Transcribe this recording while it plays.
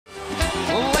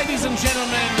ladies and gentlemen,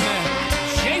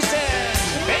 Bateman.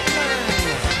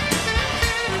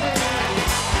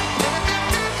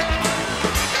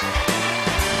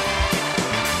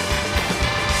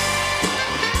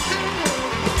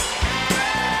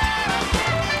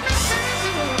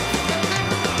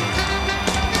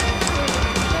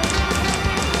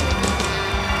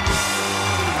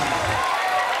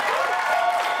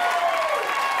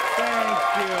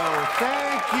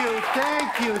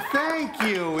 Thank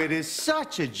you. It is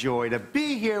such a joy to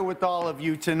be here with all of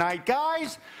you tonight.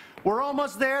 Guys, we're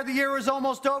almost there. The year is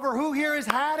almost over. Who here has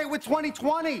had it with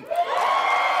 2020? Boy,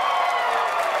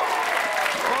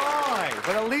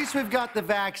 but at least we've got the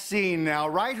vaccine now,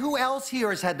 right? Who else here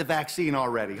has had the vaccine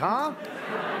already, huh?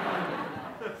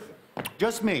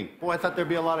 Just me. Boy, I thought there'd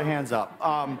be a lot of hands up.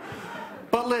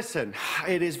 But listen,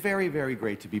 it is very, very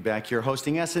great to be back here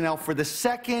hosting SNL for the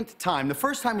second time. The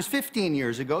first time was 15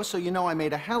 years ago, so you know I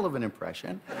made a hell of an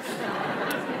impression.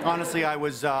 Honestly, I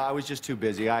was just too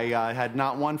busy. I had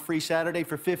not one free Saturday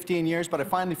for 15 years, but I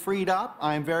finally freed up.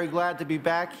 I'm very glad to be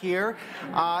back here,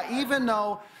 even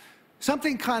though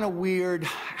something kind of weird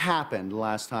happened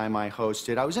last time I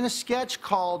hosted. I was in a sketch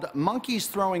called Monkeys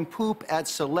Throwing Poop at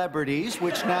Celebrities,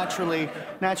 which naturally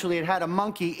it had a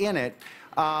monkey in it.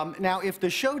 Now, if the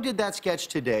show did that sketch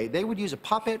today, they would use a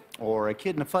puppet or a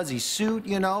kid in a fuzzy suit,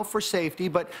 you know, for safety.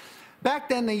 But back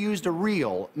then, they used a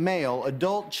real, male,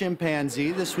 adult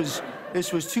chimpanzee. This was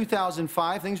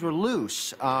 2005. Things were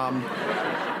loose.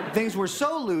 Things were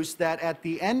so loose that at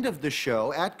the end of the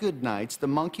show, at good nights, the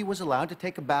monkey was allowed to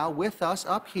take a bow with us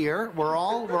up here. We're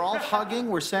all hugging.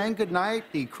 We're saying good night.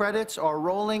 The credits are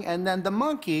rolling, and then the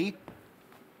monkey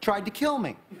tried to kill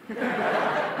me.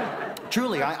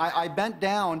 Truly, I bent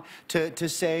down to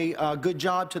say good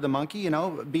job to the monkey, you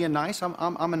know, being nice.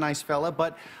 I'm a nice fella,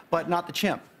 but not the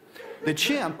chimp. The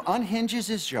chimp unhinges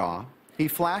his jaw, he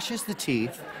flashes the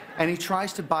teeth, and he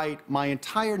tries to bite my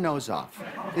entire nose off.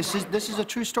 This is a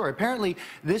true story. Apparently,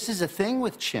 this is a thing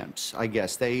with chimps, I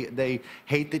guess. They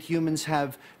hate that humans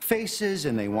have faces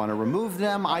and they want to remove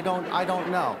them. I don't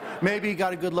know. Maybe he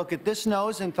got a good look at this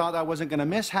nose and thought I wasn't going to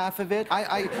miss half of it.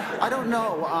 I don't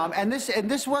know.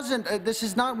 This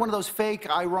is not one of those fake,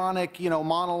 ironic, you know,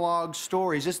 monologue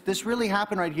stories. This really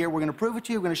happened right here. We're going to prove it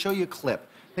to you. We're going to show you a clip.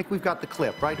 I think we've got the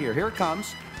clip right here. Here it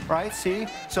comes, right? See?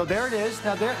 So there it is.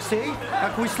 Now there, see?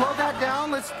 Now can we slow that down?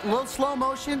 Let's, a little slow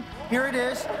motion. Here it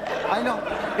is. I know,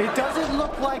 it doesn't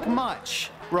look like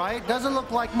much, right? Doesn't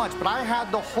look like much, but I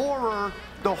had the horror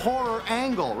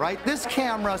angle, right? This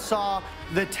camera saw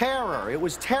the terror. It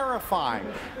was terrifying.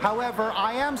 However,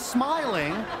 I am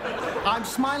smiling. I'm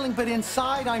smiling, but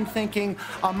inside I'm thinking,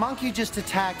 a monkey just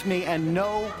attacked me and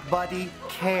nobody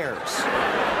cares.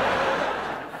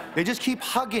 They just keep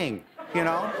hugging, you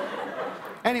know?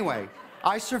 Anyway,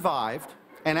 I survived,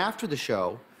 and after the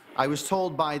show, I was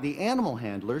told by the animal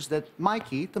handlers that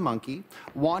Mikey, the monkey,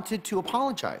 wanted to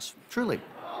apologize, truly.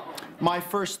 My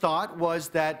first thought was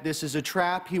that this is a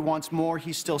trap, he wants more,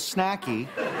 he's still snacky.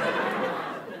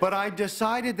 But I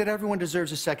decided that everyone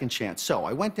deserves a second chance. So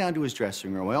I went down to his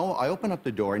dressing room, I opened up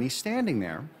the door, and he's standing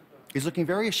there. He's looking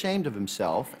very ashamed of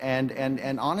himself, and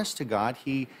honest to God,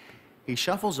 he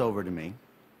shuffles over to me,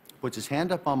 puts his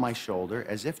hand up on my shoulder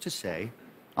as if to say,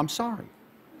 I'm sorry.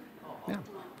 Yeah.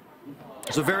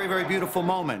 It's a very, very beautiful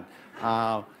moment.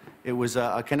 It was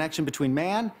a connection between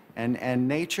man and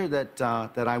nature that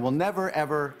I will never,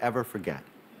 ever, ever forget.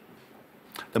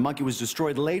 The monkey was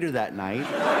destroyed later that night.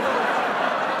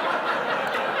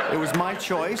 It was my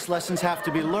choice. Lessons have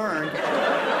to be learned.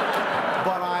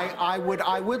 But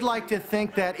I would like to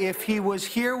think that if he was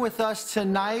here with us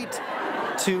tonight,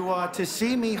 to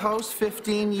see me host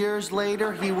 15 years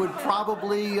later, he would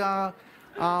probably,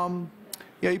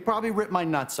 he'd probably rip my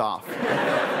nuts off.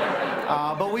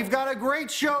 But we've got a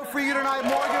great show for you tonight.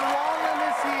 Morgan Wallen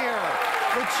is here.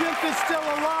 The chimp is still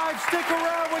alive. Stick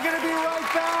around. We're going to be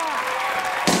right back.